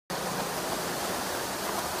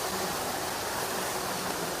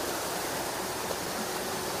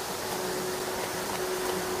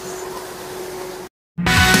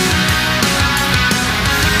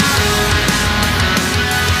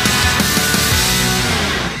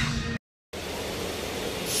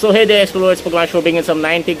So hey there explorers, Pokemon shopping and some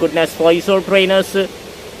Niantic goodness for you. So trainers,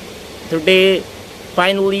 today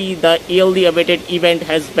finally the yearly awaited event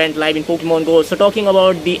has went live in Pokemon Go. So talking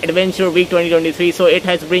about the Adventure Week 2023, so it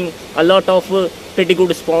has bring a lot of pretty good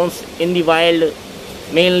response in the wild,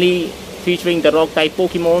 mainly featuring the rock type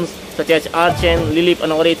Pokemons such as Archen, Lilip,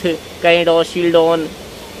 Anorith, Gyarados, Shieldon,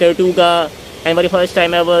 Tortuga, and very first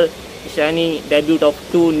time ever shiny debut of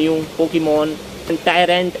two new Pokemon,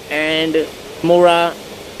 Tyrant and Mora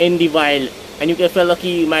in the wild, and you can feel lucky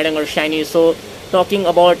you might have got shiny. So talking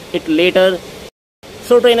about it later.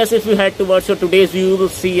 So trainers, if you head towards today's view, you will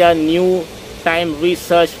see a new time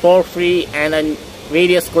research for free and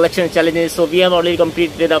various collection challenges. So we have already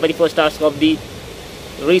completed the very first task of the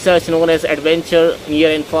research known as Adventure Near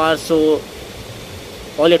and Far. So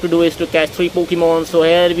all you have to do is to catch 3 Pokemon. So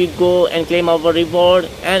here we go and claim our reward,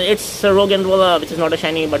 and it's a Rogue and Rolla, which is not a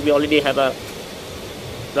shiny, but we already have a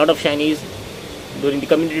lot of shinies during the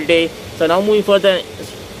community day. So now moving further,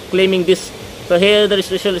 claiming this. So here the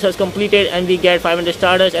registration is completed and we get 500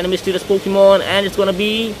 starters and a mysterious Pokemon, and it's gonna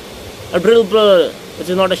be a Drillbur, which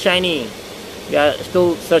is not a shiny. We are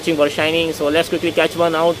still searching for a shiny, so let's quickly catch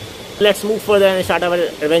one out. Let's move further and start our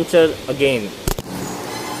adventure again.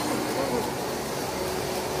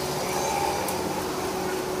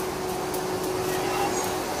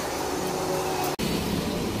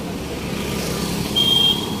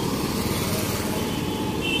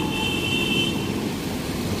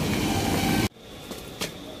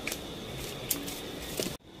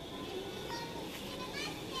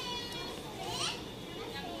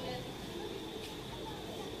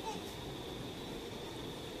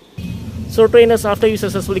 So trainers, after you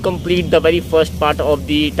successfully complete the very first part of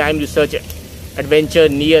the time research adventure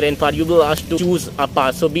near and far, you will ask to choose a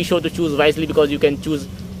path. So be sure to choose wisely, because you can choose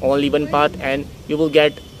only one path and you will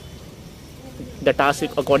get the task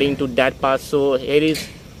according to that path. So here is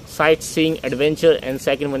sightseeing adventure and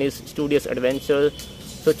second one is studious adventure.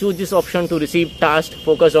 So choose this option to receive task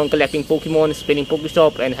focused on collecting Pokemon, spinning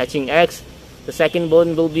Pokestop and hatching eggs. The second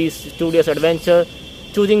one will be studious adventure.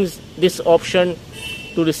 Choosing this option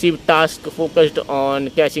to receive task focused on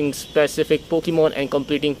catching specific Pokemon and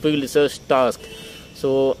completing field research task.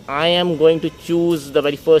 So I am going to choose the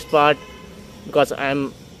very first part because I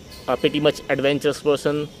am a pretty much adventurous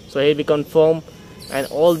person. So here we confirm, and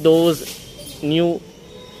all those new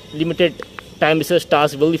limited time research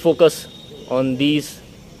tasks will focus on these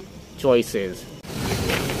choices.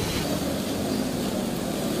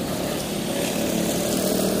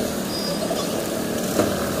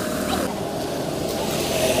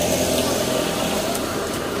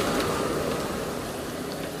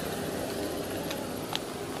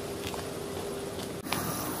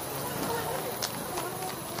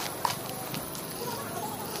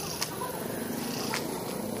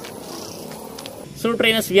 So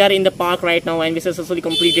trainers, we are in the park right now and we successfully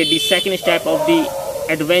completed the second step of the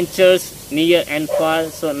adventures near and far.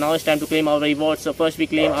 So now it's time to claim our rewards. So first we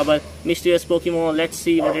claim our mysterious Pokemon. Let's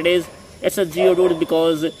see what it is. It's a Geodude,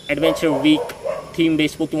 because Adventure Week theme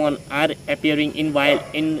based Pokemon are appearing in wild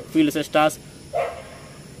in field research tasks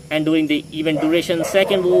and during the event duration.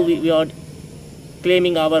 Second, we are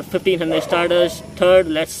claiming our 1500 starters. Third,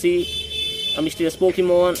 let's see a mysterious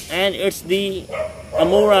Pokemon, and it's the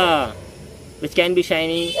Amora, which can be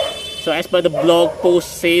shiny. So as per the blog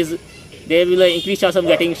post says, there will increase chance of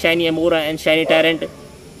getting shiny Amora and shiny Tyrant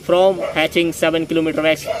from hatching 7 km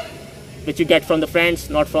eggs, which you get from the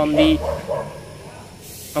friends, not from the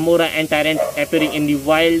Amora and Tyrant appearing in the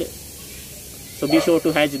wild. So be sure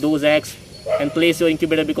to hatch those eggs and place your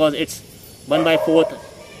incubator, because it's 1/4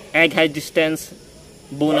 egg hatch distance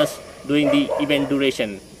bonus during the event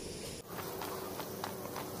duration.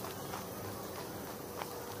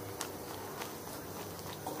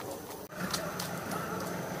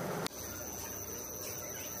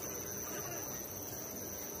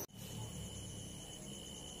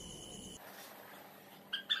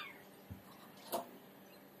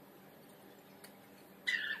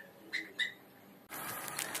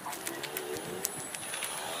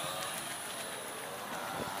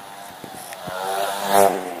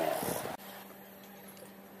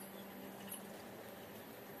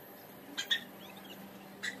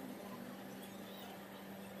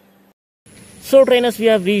 So trainers, we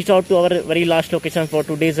have reached out to our very last location for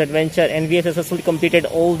today's adventure, and we have successfully completed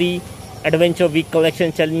all the Adventure Week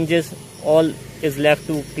collection challenges. All is left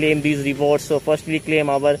to claim these rewards. So first we claim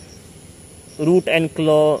our Root and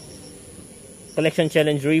Claw collection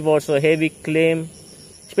challenge reward. So here we claim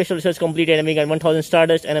special research completed and we got 1000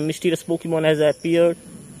 stardust and a mysterious Pokemon has appeared.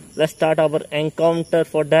 Let's start our encounter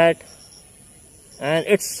for that, and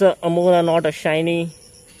it's Amora, not a shiny.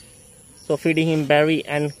 So feeding him berry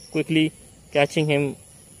and quickly catching him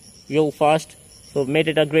real fast. So made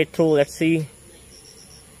it a great throw. Let's see.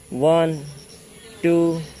 1,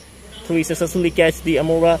 2, 3. Successfully catch the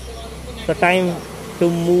Amora. So time to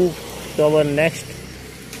move to our next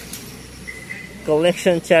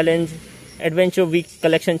collection challenge. Adventure Week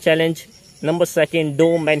collection challenge. Number 2,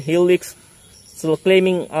 Dome and Helix. So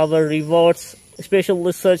claiming our rewards. Special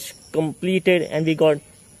research completed and we got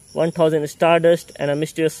 1000 Stardust and a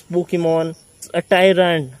mysterious Pokemon. A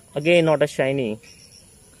Tyrant, again not a shiny,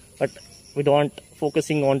 but we don't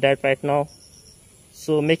focusing on that right now.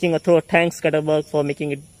 So making a throw. Thanks Scatterbug for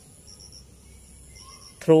making it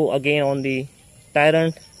throw again on the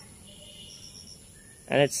Tyrant,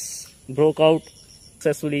 and it's broke out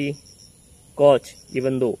successfully. Coach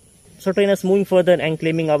even though. So trainers, moving further and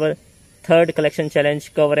claiming our 3rd collection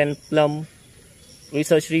challenge, Cover and Plum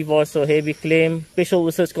research reward. So here we claim special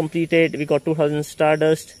research completed. We got 2000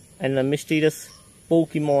 Stardust and a mysterious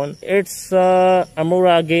Pokemon. It's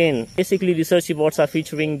Amora again. Basically research rewards are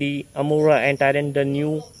featuring the Amora and Tyrant, the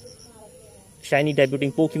new shiny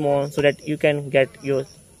debuting Pokemon, so that you can get your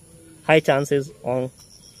high chances on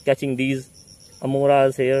catching these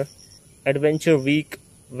Amoras here. Adventure Week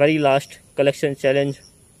very last collection challenge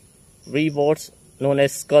rewards known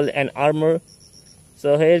as Skull and Armor.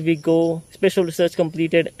 So here we go, special research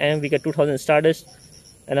completed and we get 2000 Stardust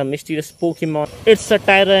and a mysterious Pokemon. It's a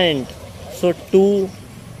Tyrant. So 2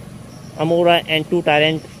 Amora and 2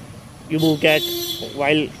 Tyrant you will get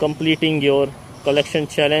while completing your collection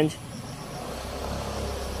challenge.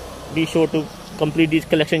 Be sure to complete this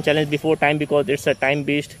collection challenge before time because it's a time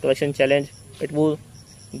based collection challenge. It will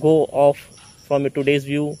go off from your today's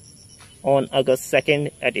view on August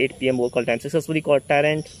 2nd at 8 PM local time. Successfully caught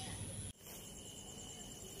Tyrant.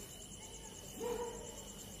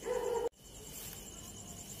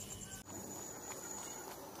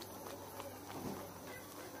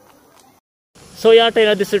 So yeah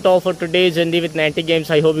trainer, this is it all for today's journey with Niantic Games.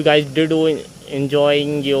 I hope you guys did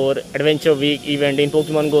enjoying your Adventure Week event in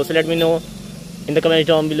Pokemon Go. So let me know in the comments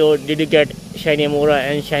down below, did you get shiny Amora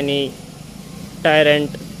and shiny Tyrant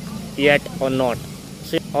yet or not?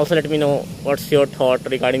 So also let me know what's your thought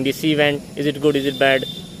regarding this event. Is it good, is it bad?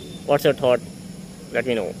 What's your thought? Let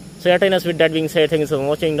me know. So yeah trainers, with that being said, thank you so much for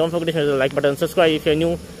watching. Don't forget to hit the like button, subscribe if you're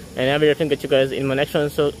new, and I will definitely catch you guys in my next one.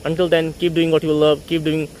 So until then, keep doing what you love, keep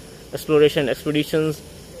doing exploration, expeditions,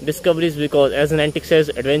 discoveries, because as Niantic says,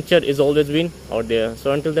 adventure is always been out there.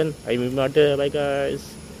 So until then, I will be out there. Bye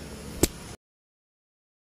guys.